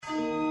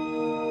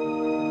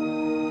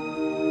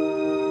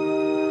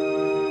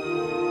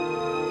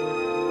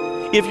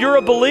If you're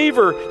a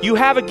believer, you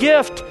have a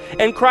gift,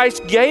 and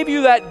Christ gave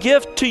you that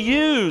gift to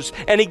use,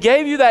 and He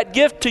gave you that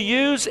gift to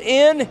use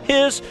in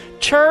His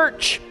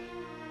church.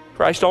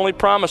 Christ only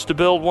promised to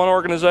build one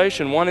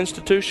organization, one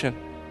institution.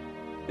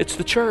 It's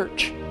the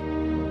church.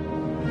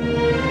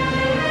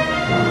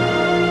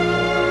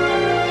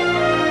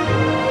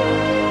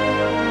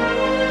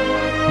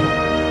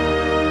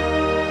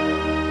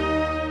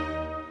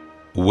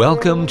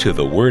 Welcome to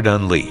The Word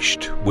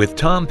Unleashed with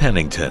Tom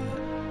Pennington.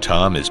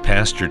 Tom is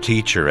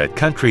pastor-teacher at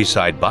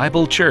Countryside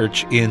Bible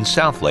Church in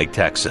Southlake,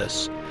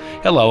 Texas.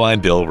 Hello, I'm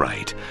Bill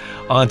Wright.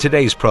 On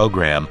today's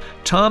program,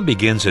 Tom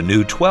begins a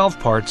new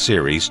 12-part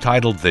series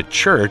titled The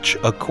Church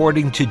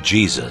According to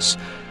Jesus.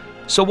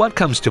 So what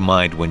comes to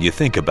mind when you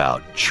think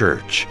about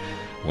church?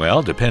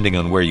 Well, depending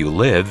on where you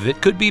live,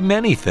 it could be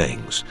many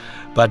things.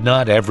 But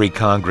not every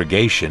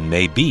congregation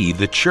may be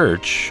the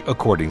church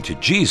according to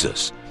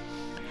Jesus.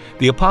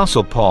 The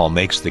Apostle Paul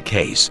makes the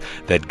case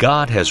that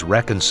God has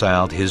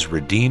reconciled His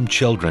redeemed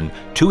children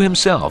to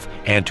Himself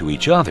and to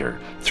each other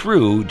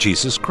through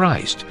Jesus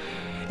Christ.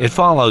 It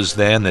follows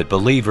then that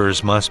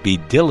believers must be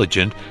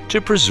diligent to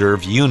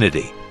preserve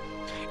unity.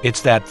 It's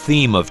that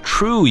theme of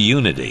true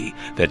unity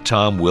that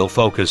Tom will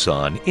focus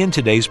on in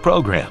today's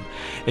program,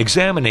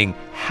 examining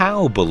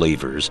how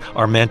believers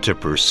are meant to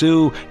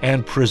pursue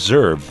and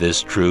preserve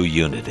this true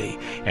unity.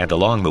 And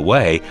along the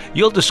way,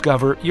 you'll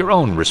discover your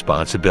own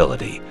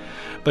responsibility.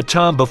 But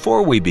Tom,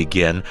 before we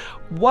begin,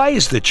 why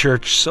is the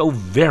church so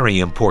very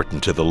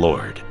important to the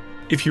Lord?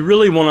 If you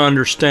really want to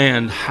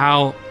understand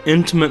how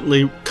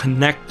intimately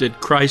connected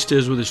Christ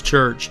is with His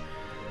church,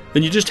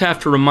 then you just have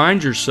to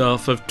remind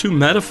yourself of two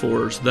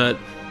metaphors that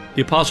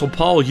the Apostle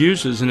Paul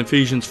uses in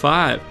Ephesians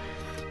 5.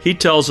 He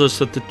tells us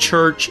that the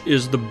church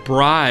is the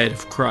bride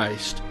of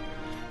Christ,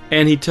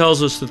 and he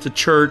tells us that the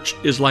church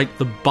is like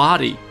the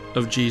body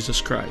of Jesus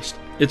Christ.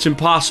 It's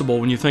impossible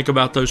when you think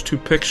about those two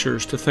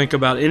pictures to think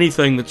about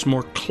anything that's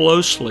more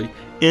closely,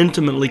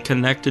 intimately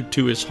connected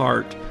to His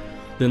heart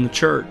than the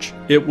church.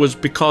 It was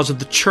because of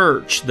the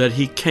church that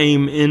He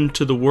came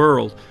into the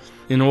world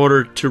in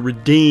order to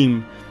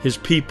redeem His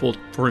people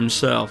for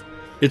Himself.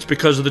 It's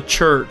because of the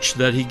church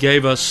that He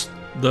gave us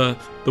the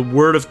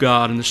Word of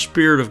God and the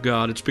Spirit of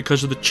God. It's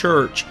because of the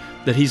church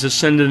that He's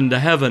ascended into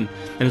heaven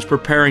and is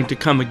preparing to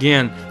come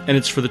again. And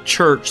it's for the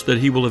church that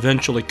He will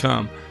eventually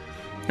come.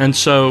 And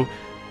so,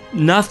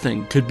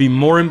 nothing could be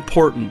more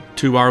important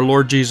to our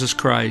Lord Jesus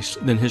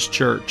Christ than His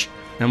church.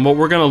 And what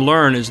we're going to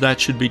learn is that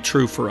should be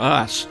true for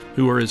us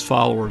who are His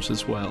followers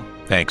as well.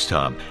 Thanks,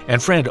 Tom.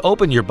 And friend,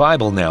 open your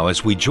Bible now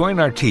as we join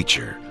our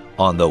teacher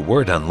on The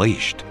Word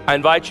Unleashed. I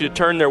invite you to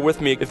turn there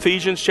with me,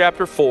 Ephesians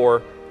chapter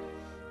 4,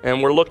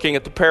 and we're looking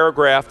at the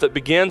paragraph that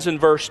begins in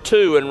verse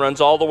 2 and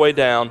runs all the way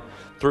down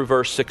through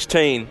verse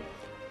 16.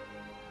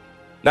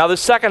 Now, the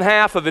second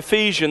half of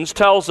Ephesians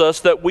tells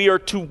us that we are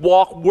to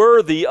walk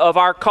worthy of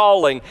our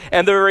calling.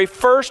 And the very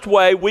first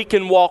way we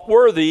can walk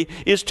worthy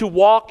is to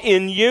walk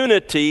in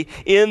unity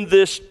in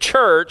this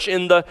church,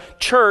 in the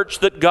church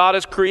that God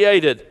has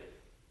created.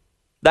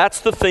 That's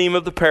the theme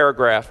of the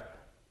paragraph.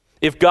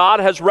 If God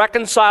has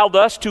reconciled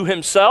us to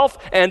Himself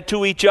and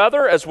to each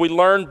other, as we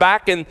learned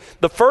back in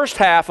the first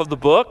half of the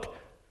book,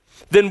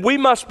 then we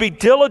must be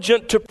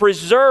diligent to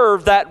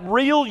preserve that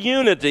real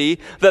unity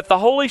that the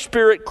Holy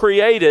Spirit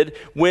created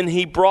when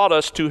He brought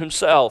us to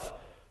Himself.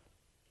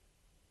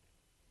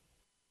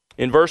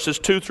 In verses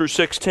 2 through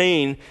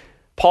 16,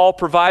 Paul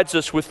provides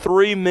us with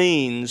three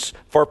means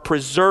for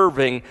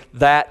preserving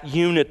that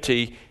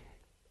unity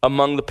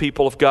among the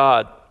people of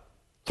God.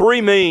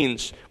 Three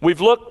means.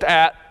 We've looked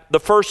at the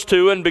first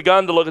two and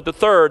begun to look at the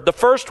third. The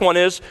first one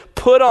is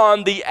put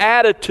on the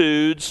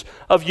attitudes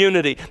of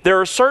unity. There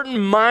are certain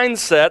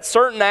mindsets,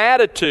 certain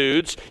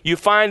attitudes you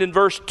find in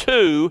verse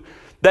 2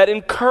 that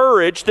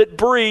encourage, that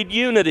breed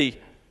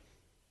unity.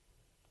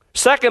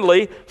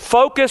 Secondly,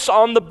 focus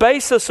on the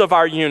basis of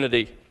our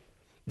unity.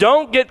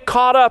 Don't get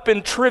caught up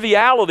in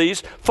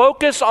trivialities.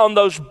 Focus on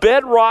those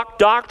bedrock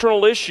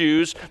doctrinal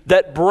issues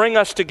that bring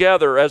us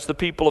together as the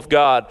people of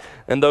God.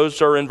 And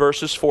those are in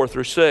verses 4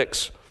 through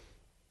 6.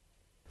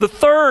 The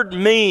third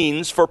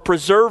means for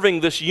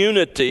preserving this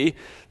unity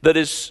that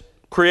is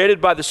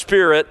created by the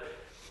Spirit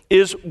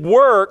is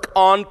work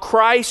on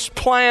Christ's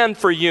plan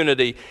for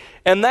unity.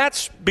 And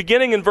that's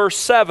beginning in verse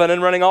 7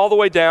 and running all the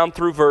way down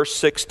through verse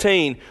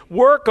 16.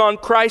 Work on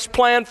Christ's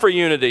plan for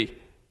unity.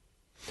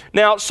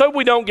 Now, so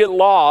we don't get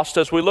lost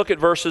as we look at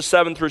verses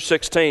 7 through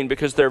 16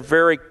 because they're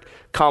very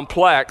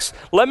complex,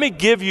 let me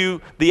give you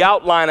the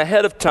outline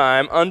ahead of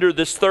time under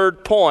this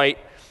third point,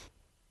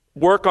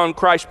 work on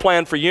Christ's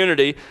plan for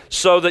unity,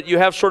 so that you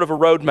have sort of a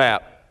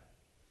roadmap.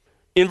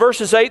 In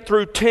verses 8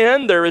 through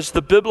 10, there is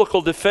the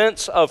biblical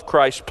defense of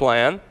Christ's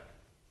plan.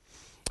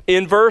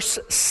 In verse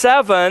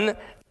 7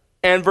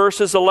 and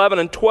verses 11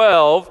 and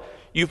 12,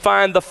 you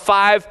find the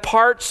 5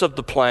 parts of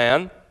the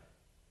plan.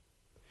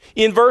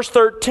 In verse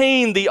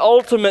 13, the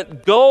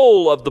ultimate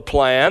goal of the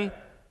plan.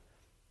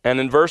 And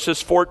in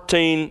verses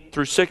 14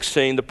 through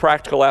 16, the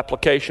practical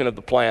application of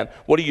the plan.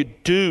 What do you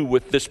do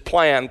with this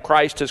plan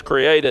Christ has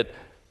created?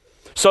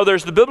 So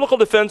there's the biblical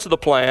defense of the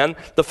plan,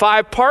 the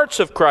 5 parts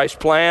of Christ's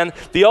plan,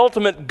 the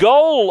ultimate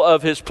goal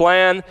of his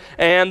plan,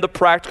 and the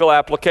practical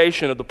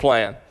application of the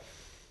plan.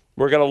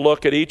 We're going to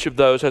look at each of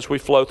those as we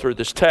flow through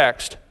this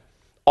text,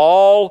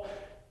 all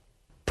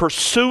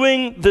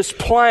pursuing this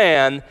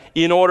plan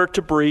in order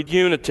to breed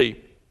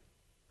unity.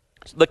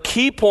 The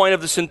key point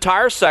of this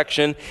entire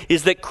section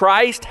is that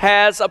Christ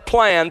has a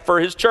plan for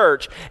his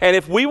church. And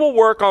if we will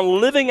work on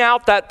living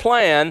out that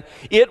plan,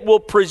 it will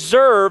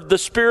preserve the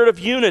spirit of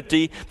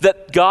unity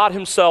that God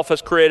himself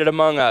has created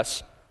among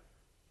us.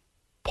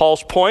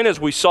 Paul's point, as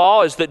we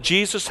saw, is that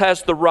Jesus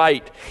has the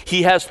right.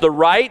 He has the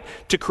right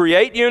to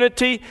create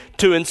unity,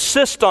 to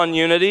insist on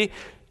unity,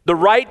 the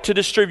right to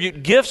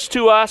distribute gifts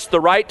to us, the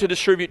right to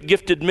distribute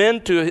gifted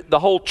men to the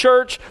whole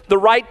church, the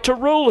right to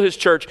rule his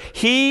church.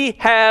 He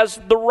has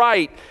the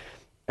right.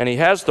 And he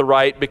has the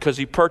right because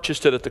he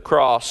purchased it at the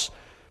cross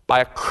by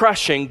a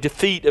crushing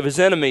defeat of his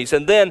enemies.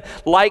 And then,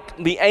 like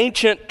the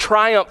ancient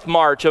triumph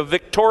march of a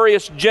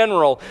victorious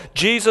general,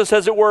 Jesus,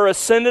 as it were,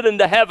 ascended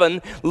into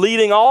heaven,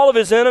 leading all of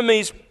his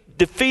enemies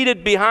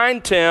defeated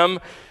behind him,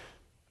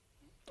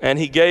 and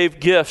he gave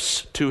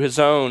gifts to his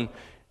own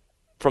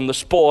from the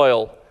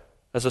spoil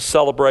as a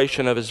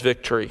celebration of his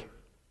victory.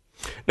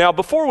 Now,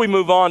 before we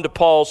move on to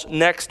Paul's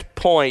next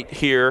point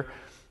here,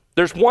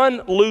 there's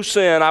one loose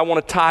end I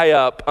want to tie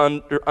up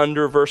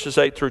under verses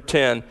 8 through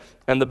 10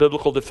 and the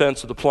biblical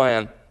defense of the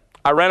plan.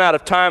 I ran out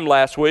of time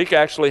last week. I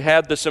actually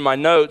had this in my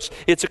notes.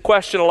 It's a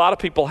question a lot of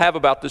people have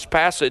about this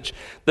passage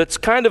that's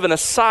kind of an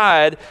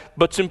aside,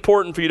 but it's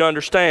important for you to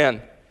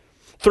understand.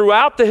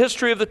 Throughout the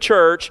history of the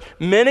church,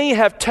 many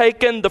have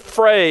taken the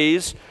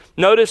phrase,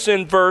 notice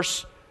in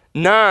verse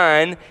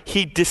 9,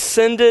 he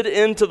descended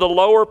into the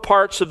lower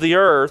parts of the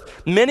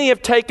earth. Many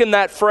have taken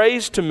that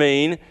phrase to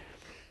mean,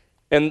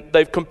 and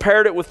they've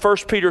compared it with 1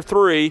 Peter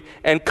 3,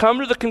 and come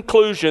to the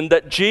conclusion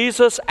that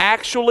Jesus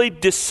actually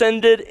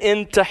descended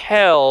into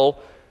hell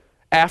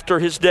after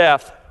his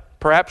death.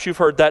 Perhaps you've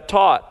heard that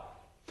taught.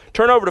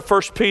 Turn over to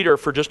 1 Peter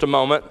for just a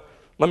moment.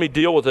 Let me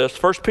deal with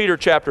this. 1 Peter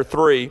chapter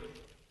 3.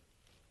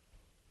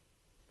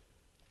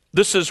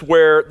 This is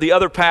where the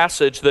other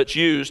passage that's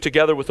used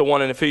together with the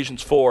one in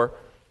Ephesians 4.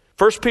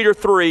 1 Peter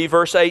 3,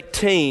 verse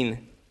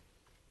 18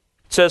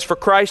 says, "For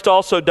Christ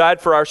also died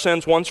for our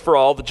sins once for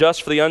all, the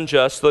just for the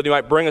unjust, so that he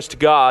might bring us to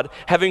God,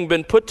 having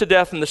been put to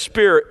death in the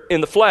spirit,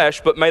 in the flesh,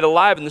 but made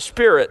alive in the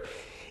spirit,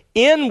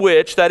 in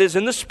which," that is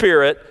in the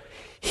spirit,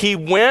 "he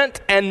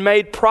went and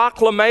made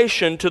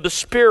proclamation to the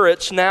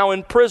spirits now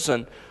in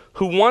prison,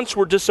 who once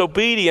were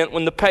disobedient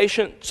when the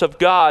patience of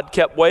God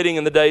kept waiting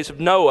in the days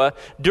of Noah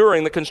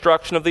during the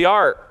construction of the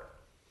ark."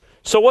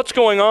 So what's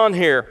going on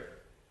here?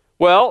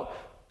 Well,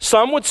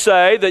 some would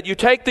say that you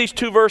take these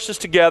two verses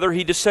together,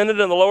 he descended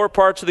in the lower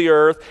parts of the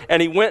earth,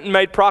 and he went and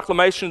made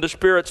proclamation to the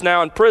spirits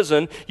now in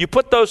prison. You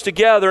put those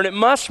together, and it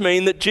must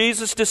mean that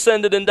Jesus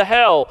descended into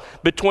hell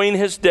between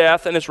his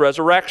death and his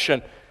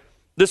resurrection.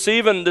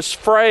 This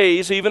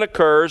phrase even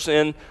occurs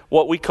in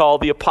what we call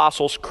the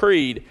Apostles'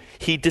 Creed.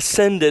 He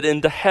descended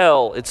into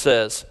hell, it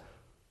says.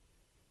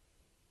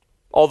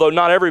 Although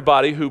not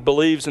everybody who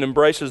believes and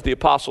embraces the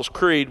Apostles'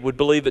 Creed would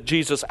believe that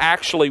Jesus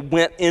actually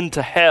went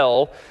into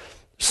hell.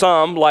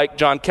 Some, like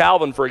John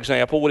Calvin, for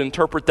example, would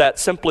interpret that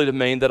simply to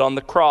mean that on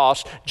the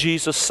cross,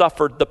 Jesus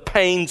suffered the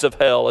pains of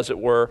hell, as it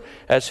were,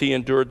 as he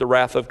endured the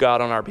wrath of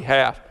God on our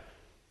behalf.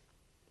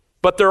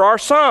 But there are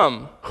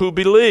some who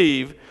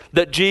believe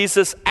that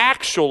Jesus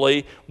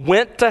actually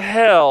went to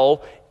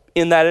hell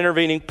in that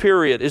intervening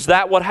period. Is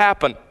that what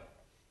happened?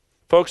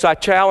 Folks, I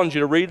challenge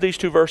you to read these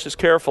two verses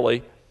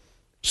carefully,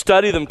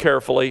 study them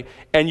carefully,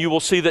 and you will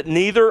see that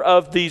neither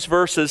of these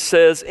verses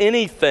says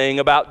anything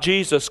about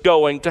Jesus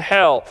going to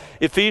hell.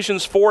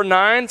 Ephesians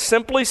 4:9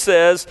 simply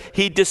says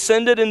he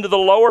descended into the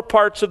lower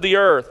parts of the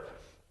earth.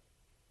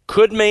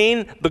 Could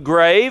mean the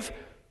grave,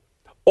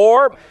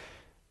 or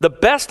the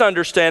best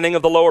understanding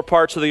of the lower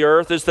parts of the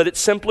earth is that it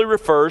simply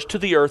refers to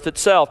the earth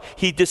itself.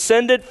 He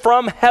descended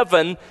from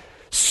heaven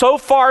so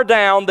far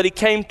down that he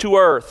came to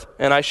earth.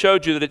 And I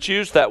showed you that it's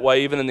used that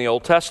way even in the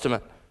Old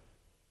Testament.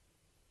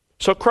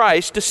 So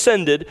Christ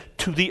descended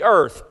to the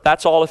earth.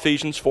 That's all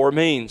Ephesians 4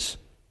 means.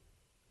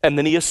 And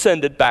then he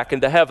ascended back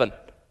into heaven.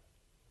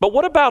 But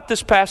what about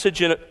this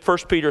passage in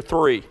 1 Peter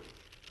 3?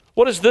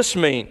 What does this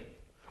mean?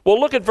 Well,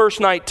 look at verse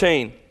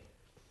 19.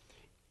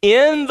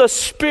 In the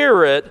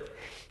Spirit,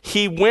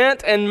 he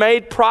went and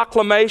made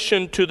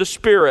proclamation to the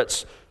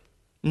spirits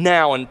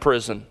now in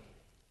prison.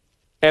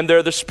 And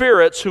they're the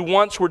spirits who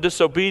once were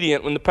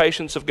disobedient when the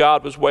patience of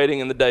God was waiting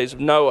in the days of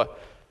Noah.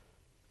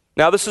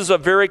 Now, this is a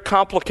very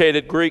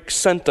complicated Greek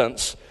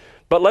sentence,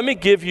 but let me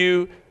give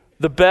you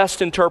the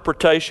best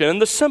interpretation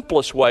and the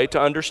simplest way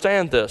to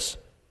understand this.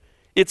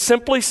 It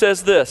simply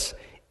says this: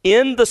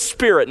 in the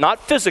Spirit,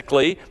 not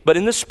physically, but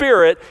in the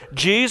Spirit,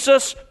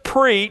 Jesus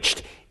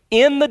preached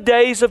in the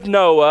days of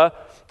Noah,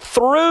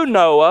 through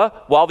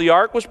Noah, while the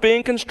ark was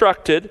being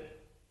constructed.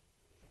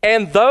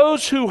 And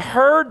those who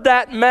heard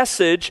that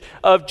message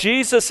of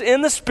Jesus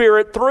in the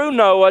Spirit through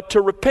Noah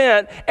to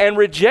repent and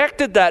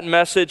rejected that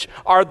message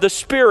are the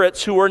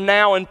spirits who are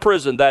now in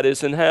prison, that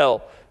is in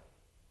hell.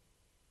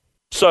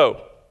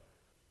 So,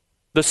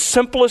 the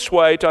simplest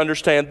way to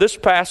understand this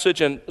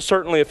passage, and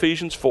certainly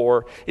Ephesians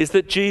 4, is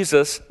that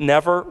Jesus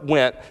never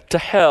went to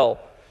hell.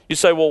 You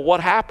say, well,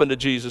 what happened to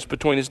Jesus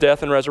between his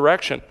death and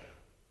resurrection?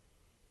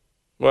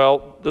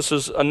 Well, this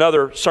is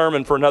another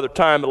sermon for another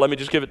time, but let me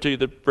just give it to you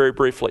very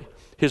briefly.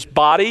 His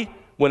body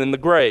went in the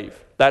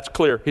grave. That's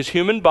clear. His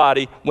human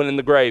body went in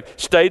the grave,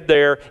 stayed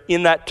there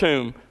in that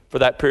tomb for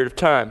that period of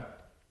time.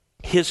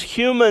 His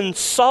human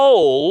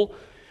soul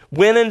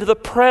went into the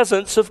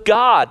presence of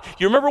God.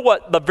 You remember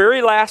what the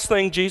very last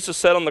thing Jesus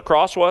said on the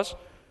cross was?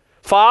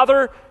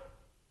 Father,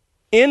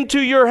 into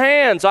your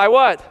hands I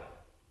what?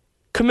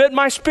 Commit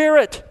my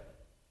spirit.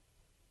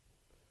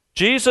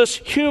 Jesus'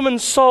 human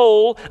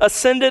soul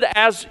ascended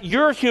as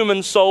your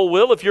human soul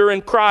will, if you're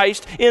in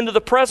Christ, into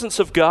the presence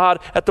of God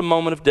at the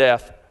moment of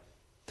death.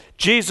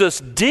 Jesus'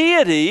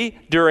 deity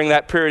during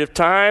that period of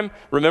time,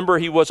 remember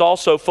he was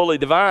also fully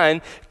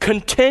divine,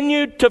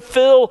 continued to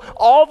fill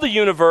all the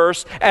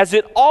universe as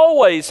it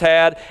always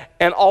had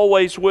and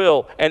always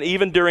will. And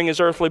even during his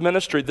earthly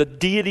ministry, the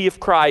deity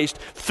of Christ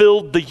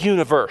filled the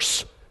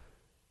universe.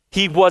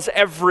 He was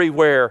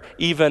everywhere,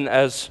 even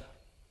as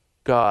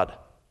God.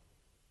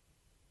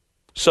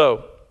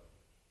 So,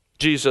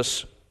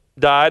 Jesus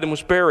died and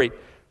was buried.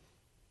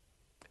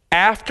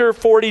 After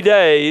 40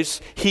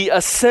 days, he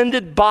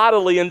ascended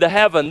bodily into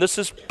heaven. This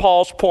is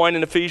Paul's point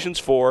in Ephesians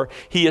 4.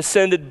 He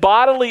ascended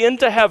bodily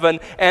into heaven,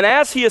 and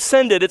as he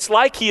ascended, it's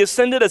like he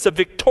ascended as a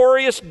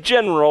victorious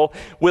general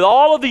with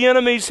all of the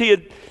enemies he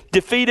had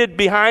defeated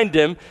behind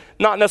him,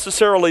 not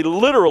necessarily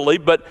literally,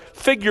 but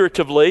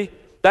figuratively.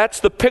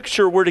 That's the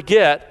picture we're to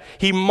get.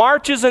 He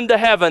marches into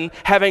heaven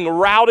having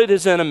routed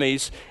his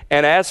enemies,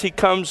 and as he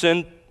comes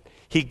in,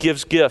 he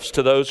gives gifts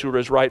to those who are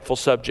his rightful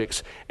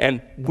subjects,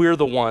 and we're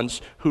the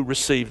ones who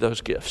receive those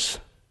gifts.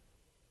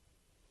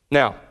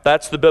 Now,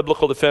 that's the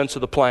biblical defense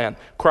of the plan.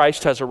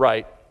 Christ has a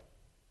right.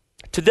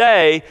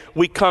 Today,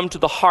 we come to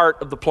the heart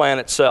of the plan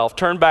itself.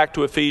 Turn back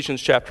to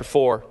Ephesians chapter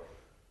 4.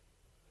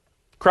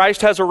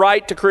 Christ has a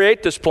right to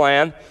create this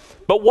plan,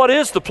 but what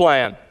is the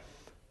plan?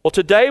 Well,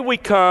 today we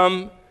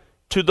come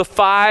to the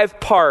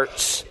 5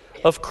 parts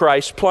of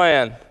Christ's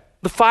plan.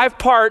 The 5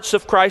 parts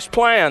of Christ's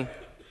plan.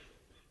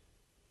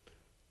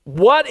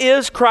 What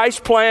is Christ's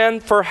plan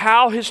for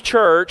how this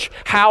church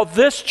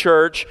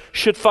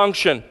should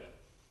function?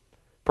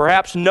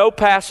 Perhaps no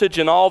passage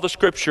in all the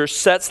Scriptures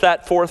sets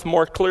that forth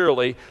more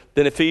clearly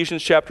than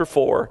Ephesians chapter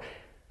 4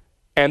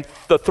 and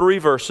the 3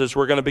 verses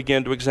we're going to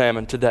begin to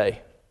examine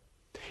today.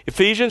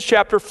 Ephesians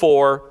chapter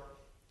 4,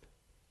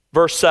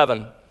 verse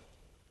 7.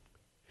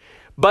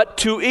 But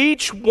to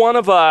each one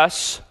of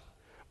us,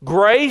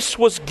 grace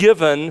was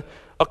given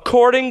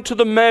according to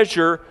the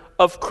measure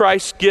of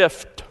Christ's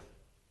gift.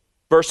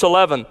 Verse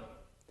 11,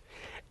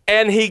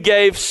 and he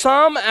gave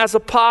some as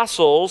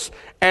apostles,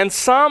 and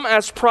some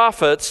as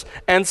prophets,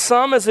 and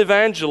some as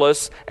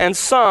evangelists, and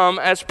some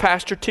as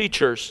pastor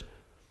teachers,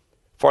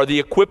 for the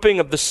equipping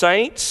of the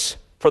saints,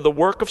 for the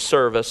work of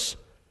service,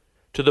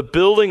 to the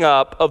building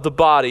up of the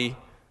body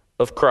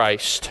of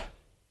Christ.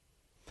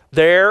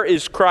 There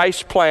is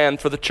Christ's plan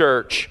for the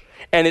church,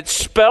 and it's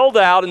spelled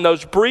out in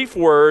those brief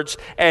words,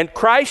 and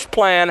Christ's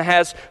plan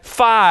has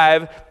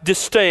 5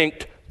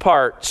 distinct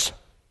parts.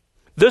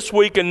 This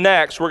week and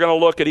next, we're going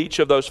to look at each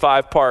of those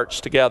 5 parts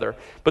together.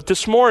 But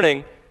this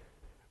morning,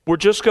 we're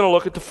just going to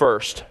look at the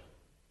first,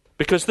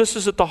 because this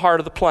is at the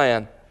heart of the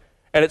plan,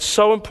 and it's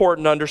so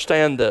important to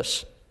understand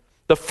this.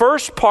 The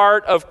first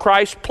part of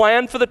Christ's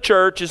plan for the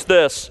church is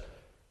this: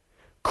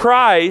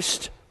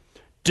 Christ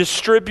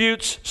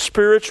distributes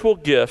spiritual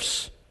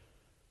gifts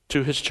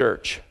to his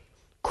church.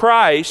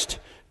 Christ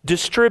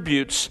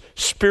distributes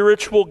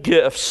spiritual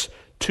gifts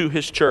to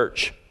his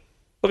church.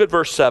 Look at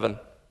verse 7.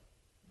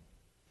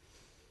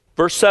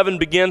 Verse 7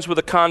 begins with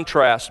a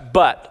contrast,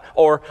 but,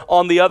 or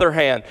on the other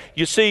hand.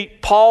 You see,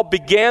 Paul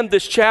began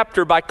this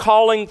chapter by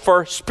calling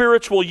for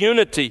spiritual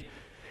unity.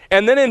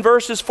 And then in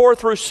verses 4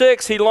 through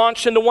 6, he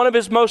launched into one of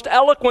his most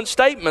eloquent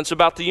statements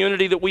about the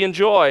unity that we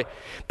enjoy.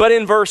 But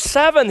in verse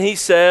 7, he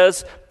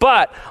says,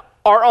 but,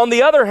 or on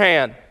the other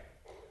hand,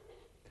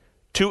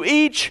 to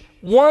each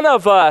one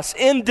of us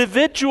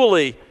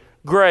individually,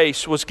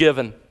 grace was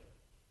given.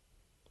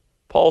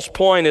 Paul's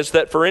point is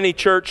that for any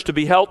church to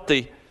be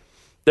healthy,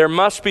 there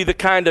must be the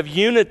kind of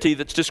unity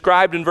that's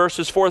described in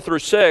verses 4 through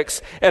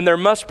 6, and there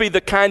must be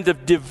the kind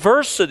of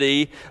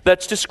diversity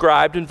that's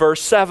described in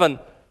verse 7.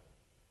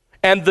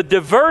 And the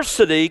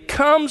diversity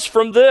comes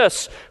from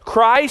this: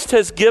 Christ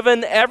has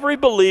given every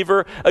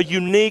believer a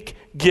unique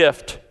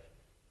gift.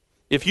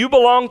 If you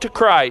belong to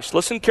Christ,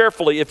 listen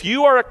carefully, if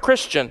you are a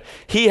Christian,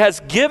 he has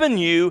given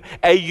you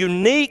a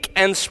unique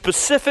and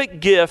specific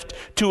gift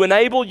to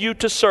enable you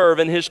to serve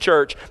in his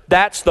church.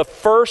 That's the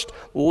first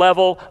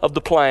level of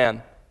the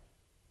plan.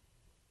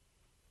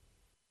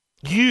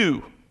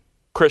 You,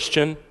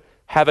 Christian,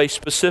 have a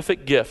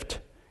specific gift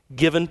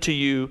given to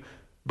you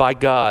by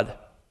God.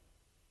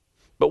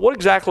 But what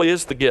exactly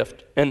is the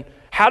gift? And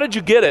how did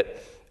you get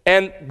it?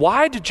 And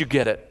why did you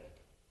get it?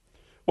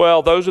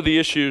 Well, those are the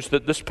issues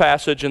that this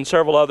passage and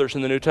several others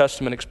in the New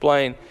Testament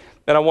explain.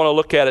 and I want to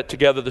look at it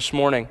together this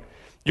morning.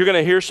 You're going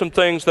to hear some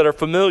things that are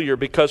familiar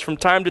because from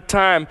time to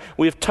time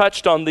we have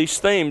touched on these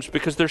themes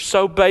because they're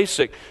so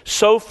basic,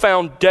 so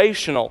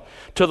foundational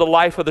to the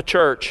life of the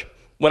church.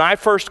 When I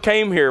first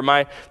came here,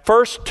 my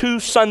first 2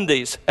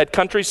 Sundays at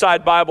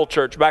Countryside Bible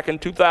Church back in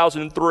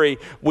 2003,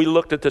 we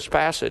looked at this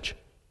passage.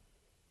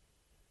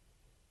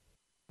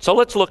 So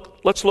let's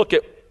look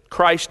at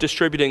Christ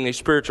distributing these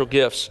spiritual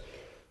gifts.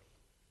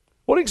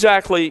 What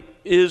exactly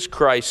is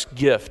Christ's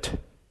gift?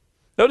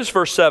 Notice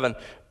verse 7.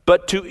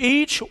 But to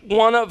each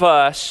one of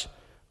us,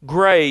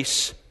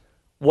 grace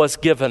was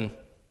given.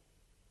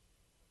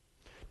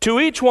 To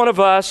each one of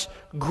us,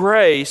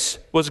 grace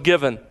was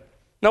given.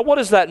 Now, what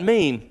does that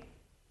mean?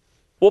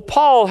 Well,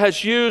 Paul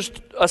has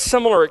used a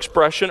similar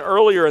expression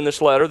earlier in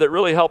this letter that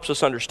really helps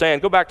us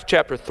understand. Go back to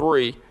chapter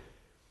 3,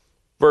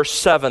 verse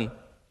 7.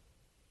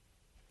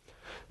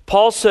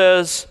 Paul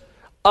says,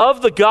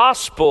 of the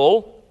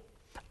gospel,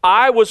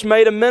 I was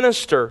made a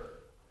minister,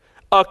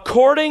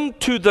 according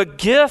to the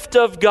gift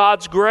of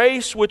God's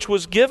grace which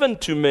was given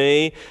to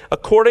me,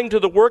 according to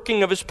the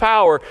working of his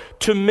power.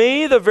 To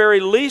me, the very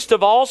least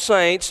of all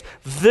saints,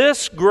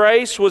 this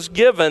grace was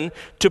given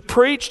to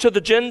preach to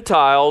the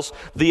Gentiles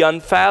the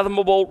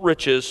unfathomable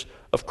riches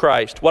of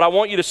Christ. What I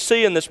want you to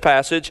see in this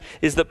passage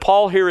is that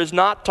Paul here is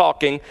not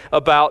talking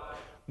about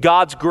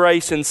God's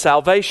grace in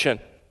salvation.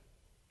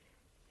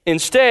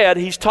 Instead,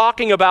 he's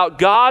talking about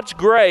God's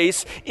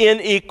grace in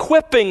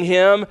equipping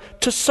him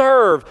to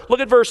serve. Look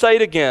at verse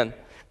 8 again.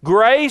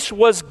 Grace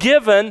was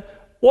given,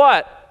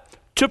 what?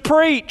 To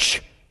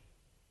preach.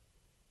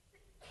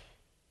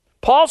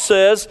 Paul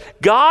says,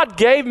 God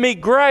gave me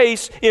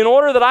grace in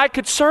order that I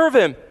could serve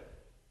him.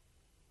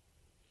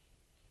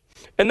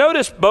 And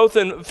notice both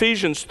in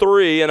Ephesians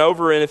 3 and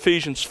over in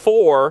Ephesians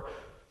 4,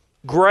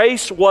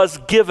 grace was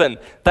given.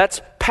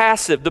 That's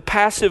passive, the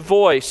passive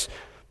voice.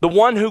 The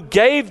one who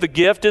gave the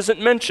gift isn't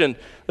mentioned.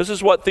 This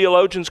is what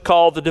theologians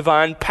call the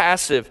divine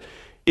passive.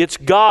 It's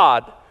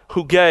God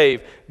who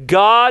gave.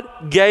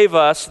 God gave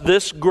us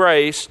this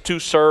grace to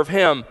serve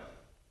him.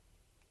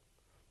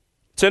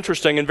 It's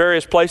interesting, in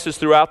various places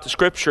throughout the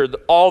Scripture,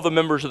 all the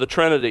members of the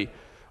Trinity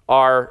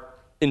are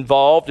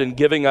involved in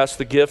giving us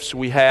the gifts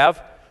we have.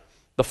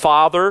 The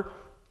Father,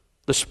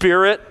 the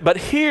Spirit. But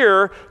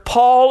here,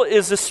 Paul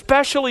is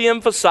especially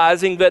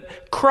emphasizing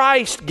that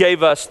Christ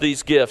gave us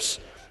these gifts.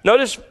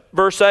 Notice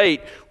verse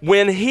 8,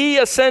 when he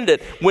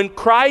ascended, when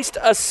Christ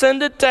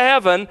ascended to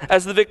heaven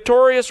as the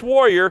victorious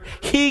warrior,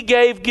 he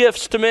gave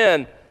gifts to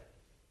men.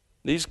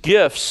 These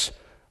gifts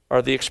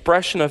are the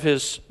expression of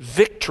his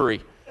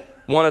victory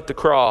won at the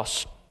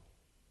cross.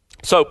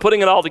 So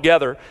putting it all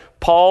together,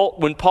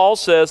 when Paul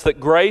says that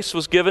grace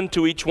was given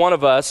to each one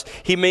of us,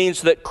 he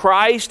means that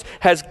Christ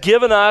has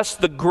given us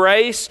the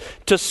grace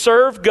to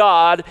serve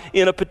God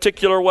in a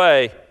particular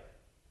way.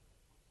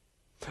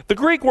 The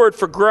Greek word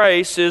for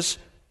grace is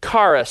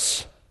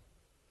charis.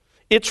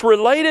 It's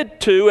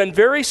related to and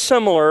very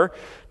similar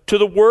to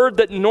the word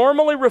that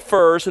normally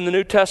refers in the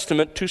New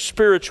Testament to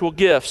spiritual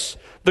gifts.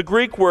 The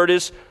Greek word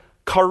is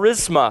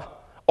charisma,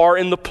 or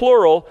in the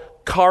plural,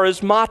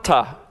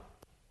 charismata.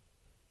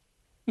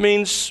 It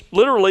means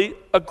literally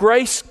a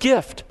grace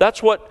gift.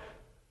 That's what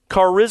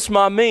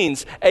charisma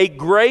means. A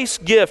grace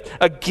gift,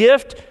 a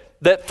gift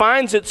that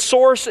finds its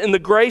source in the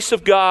grace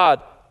of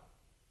God.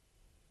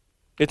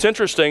 It's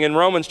interesting, in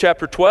Romans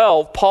chapter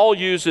 12, Paul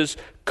uses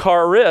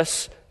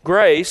charis,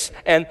 grace,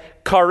 and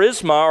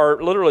charisma,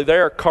 or literally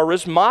there,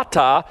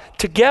 charismata,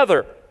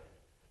 together,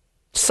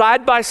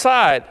 side by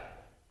side.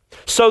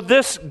 So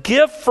this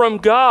gift from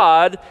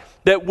God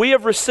that we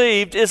have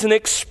received is an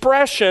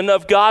expression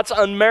of God's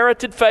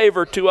unmerited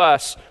favor to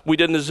us. We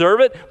didn't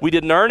deserve it. We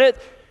didn't earn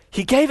it.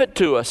 He gave it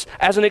to us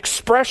as an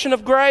expression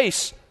of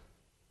grace.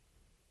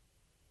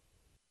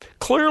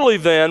 Clearly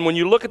then, when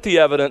you look at the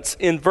evidence,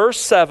 in verse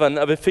 7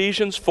 of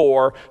Ephesians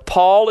 4,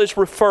 Paul is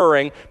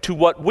referring to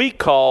what we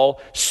call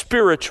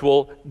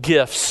spiritual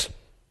gifts.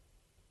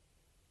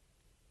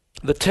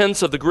 The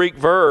tense of the Greek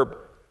verb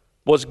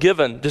was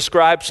given,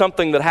 described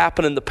something that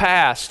happened in the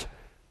past.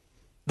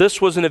 This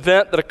was an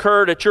event that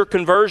occurred at your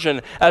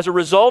conversion. As a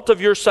result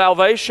of your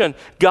salvation,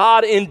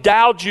 God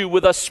endowed you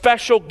with a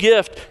special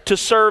gift to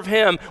serve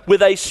him,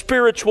 with a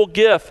spiritual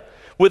gift,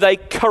 with a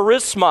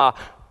charisma,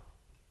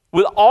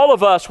 with all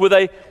of us,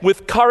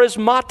 with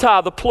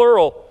charismata, the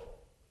plural.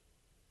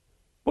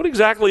 What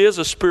exactly is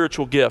a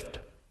spiritual gift?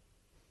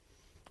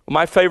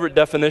 My favorite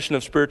definition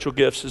of spiritual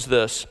gifts is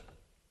this.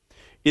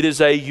 It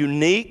is a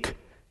unique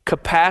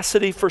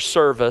capacity for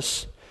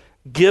service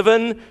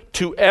given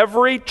to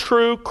every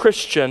true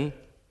Christian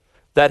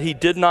that he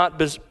did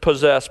not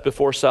possess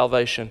before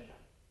salvation.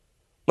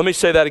 Let me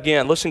say that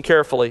again. Listen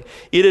carefully.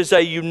 It is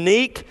a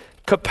unique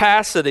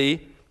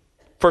capacity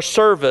for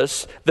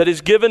service that is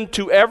given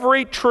to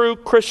every true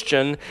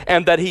Christian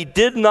and that he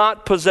did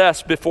not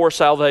possess before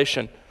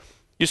salvation.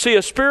 You see,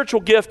 a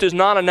spiritual gift is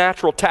not a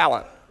natural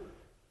talent.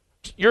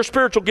 Your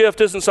spiritual gift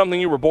isn't something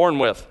you were born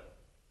with.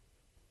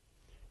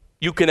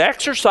 You can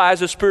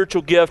exercise a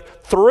spiritual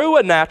gift through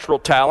a natural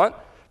talent.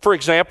 For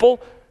example,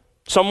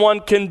 Someone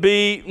can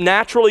be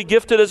naturally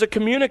gifted as a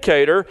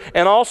communicator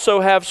and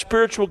also have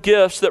spiritual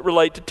gifts that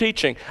relate to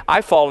teaching.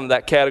 I fall into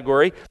that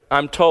category.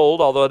 I'm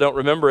told, although I don't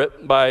remember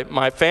it by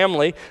my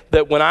family,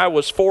 that when I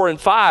was 4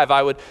 and 5,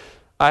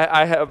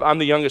 I'm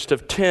the youngest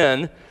of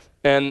 10,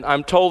 and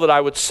I'm told that I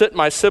would sit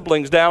my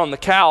siblings down on the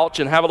couch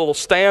and have a little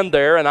stand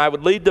there, and I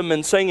would lead them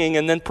in singing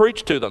and then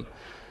preach to them.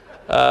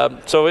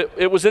 So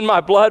it was in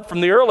my blood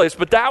from the earliest,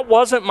 but that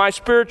wasn't my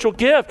spiritual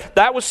gift.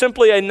 That was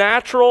simply a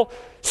natural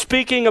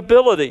speaking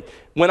ability.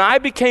 When I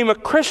became a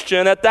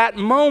Christian, at that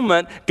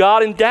moment,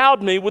 God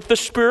endowed me with the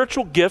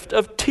spiritual gift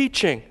of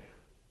teaching.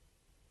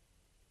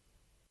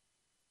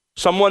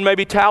 Someone may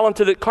be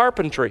talented at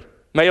carpentry,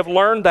 may have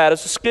learned that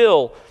as a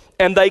skill,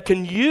 and they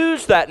can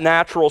use that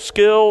natural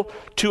skill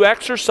to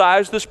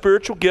exercise the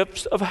spiritual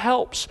gifts of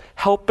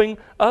helping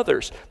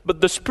others.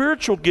 But the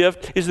spiritual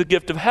gift is the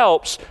gift of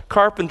helps.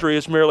 Carpentry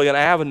is merely an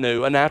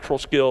avenue, a natural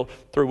skill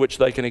through which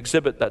they can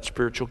exhibit that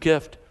spiritual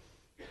gift.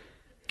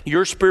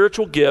 Your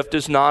spiritual gift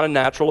is not a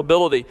natural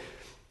ability.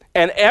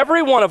 And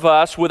every one of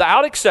us,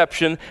 without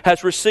exception,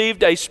 has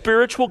received a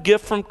spiritual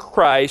gift from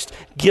Christ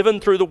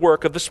given through the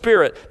work of the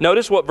Spirit.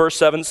 Notice what verse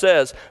 7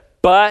 says.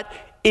 But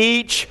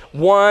each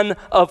one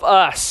of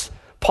us.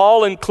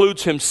 Paul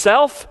includes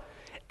himself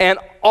and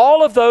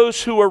all of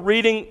those who are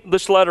reading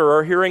this letter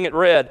or hearing it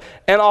read,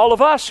 and all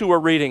of us who are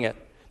reading it.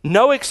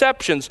 No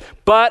exceptions,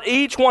 but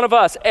each one of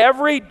us,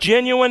 every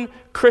genuine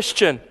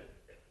Christian.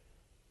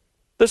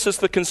 This is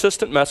the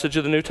consistent message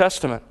of the New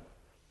Testament.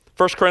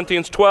 1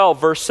 Corinthians 12,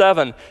 verse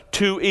 7,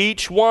 to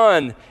each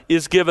one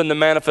is given the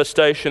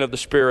manifestation of the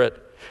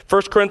Spirit.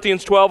 1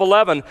 Corinthians 12,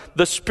 11,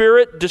 the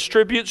Spirit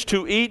distributes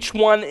to each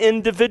one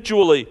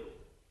individually.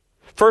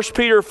 1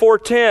 Peter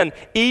 4:10,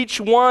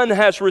 each one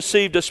has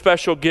received a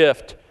special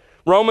gift.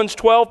 Romans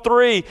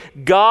 12:3,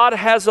 God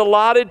has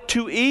allotted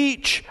to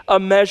each a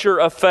measure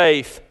of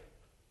faith.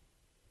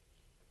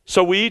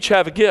 So we each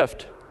have a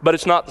gift, but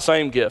it's not the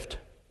same gift.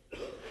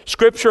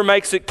 Scripture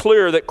makes it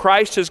clear that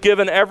Christ has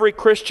given every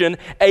Christian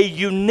a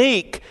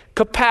unique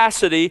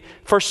capacity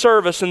for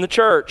service in the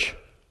church.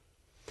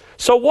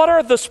 So what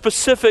are the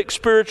specific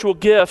spiritual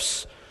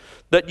gifts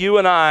that you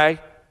and I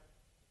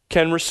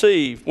can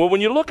receive? Well,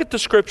 when you look at the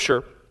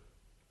Scripture,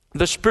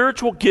 the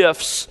spiritual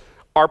gifts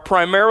are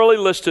primarily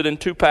listed in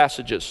two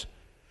passages,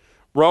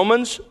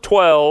 Romans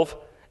 12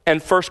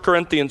 and 1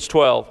 Corinthians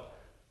 12.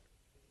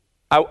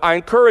 I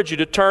encourage you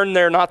to turn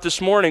there, not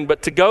this morning,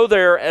 but to go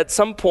there at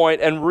some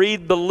point and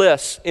read the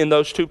lists in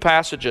those two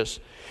passages.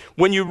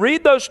 When you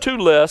read those two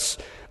lists,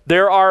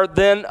 there are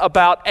then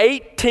about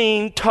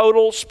 18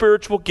 total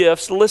spiritual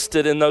gifts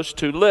listed in those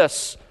two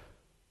lists.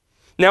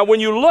 Now, when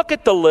you look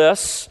at the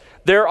lists,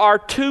 there are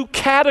two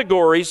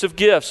categories of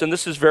gifts, and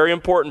this is very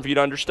important for you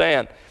to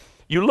understand.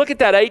 You look at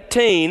that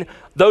 18,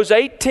 those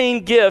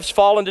 18 gifts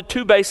fall into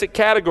two basic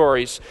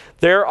categories.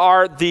 There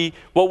are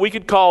what we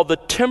could call the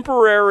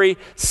temporary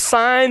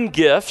sign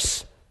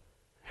gifts,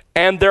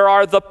 and there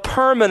are the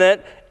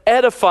permanent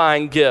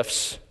edifying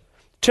gifts.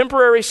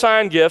 Temporary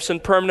sign gifts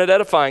and permanent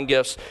edifying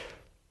gifts.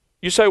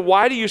 You say,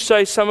 why do you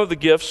say some of the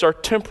gifts are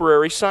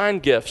temporary sign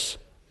gifts?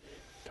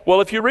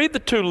 Well, if you read the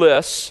two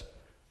lists,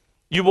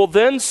 you will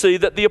then see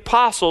that the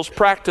apostles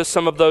practice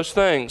some of those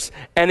things.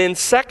 And in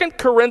 2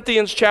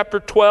 Corinthians chapter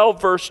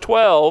 12, verse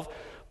 12,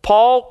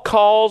 Paul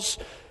calls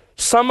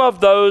some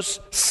of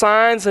those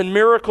signs and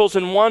miracles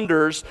and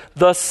wonders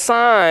the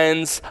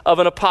signs of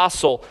an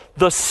apostle,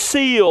 the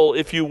seal,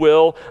 if you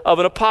will, of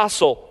an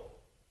apostle.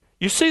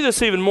 You see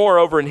this even more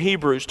over in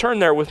Hebrews. Turn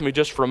there with me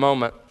just for a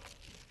moment.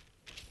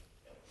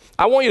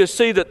 I want you to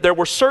see that there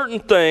were certain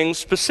things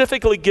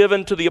specifically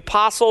given to the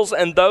apostles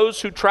and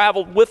those who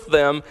traveled with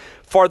them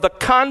for the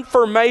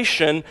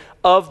confirmation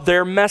of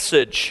their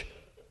message.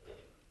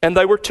 And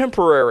they were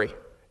temporary.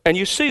 And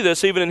you see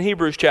this even in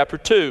Hebrews chapter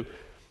 2.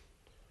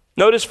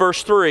 Notice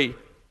verse 3.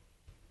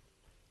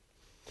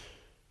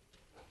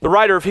 The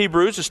writer of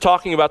Hebrews is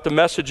talking about the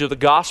message of the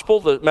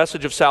gospel, the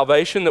message of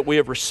salvation that we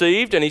have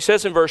received. And he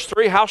says in verse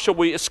 3, how shall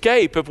we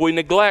escape if we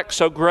neglect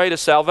so great a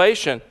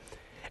salvation?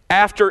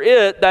 After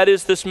it, that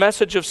is this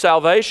message of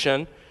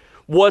salvation,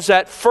 was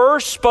at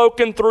first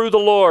spoken through the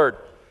Lord.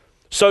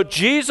 So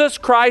Jesus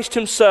Christ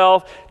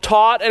himself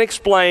taught and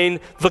explained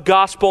the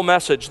gospel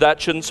message.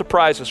 That shouldn't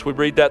surprise us. We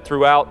read that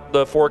throughout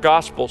the four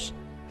gospels.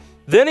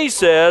 Then he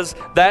says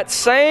that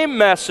same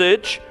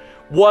message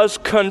was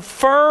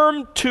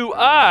confirmed to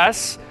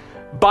us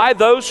by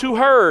those who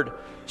heard.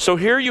 So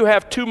here you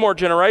have two more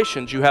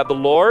generations. You have the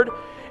Lord,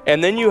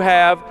 and then you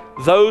have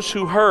those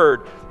who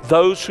heard.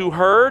 Those who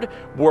heard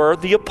were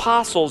the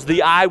apostles,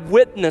 the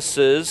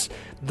eyewitnesses,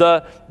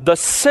 the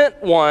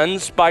sent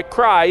ones by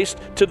Christ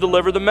to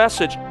deliver the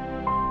message.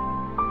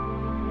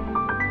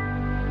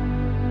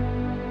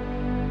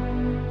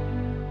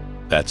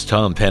 That's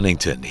Tom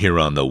Pennington here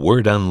on The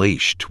Word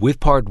Unleashed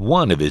with part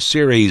 1 of his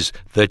series,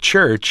 The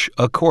Church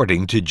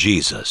According to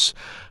Jesus.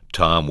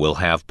 Tom will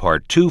have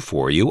part 2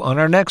 for you on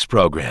our next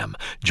program.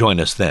 Join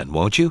us then,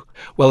 won't you?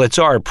 Well, it's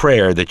our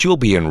prayer that you'll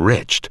be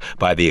enriched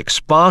by the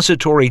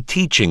expository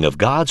teaching of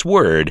God's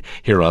Word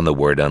here on The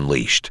Word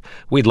Unleashed.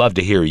 We'd love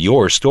to hear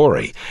your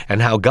story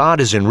and how God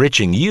is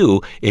enriching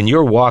you in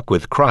your walk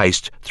with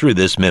Christ through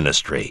this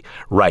ministry.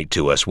 Write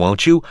to us,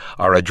 won't you?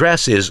 Our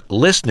address is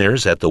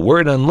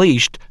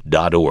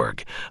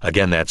listeners@thewordunleashed.org.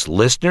 Again, that's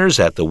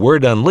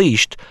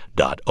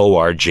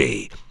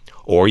listeners@thewordunleashed.org.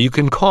 Or you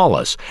can call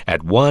us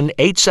at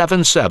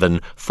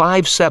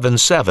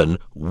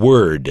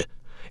 1-877-577-WORD.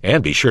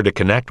 And be sure to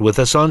connect with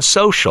us on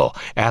social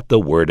at The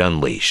Word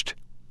Unleashed.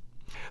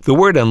 The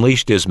Word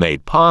Unleashed is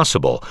made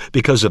possible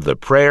because of the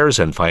prayers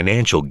and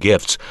financial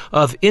gifts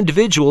of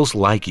individuals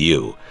like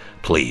you.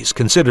 Please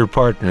consider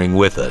partnering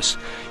with us.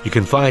 You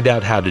can find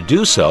out how to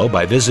do so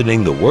by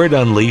visiting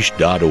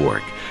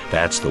thewordunleashed.org.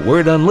 That's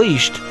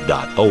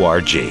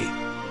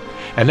thewordunleashed.org.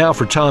 And now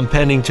for Tom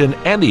Pennington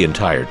and the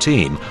entire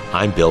team,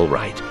 I'm Bill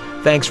Wright.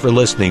 Thanks for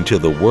listening to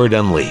The Word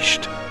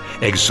Unleashed,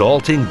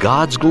 exalting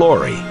God's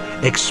glory,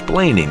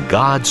 explaining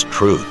God's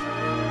truth.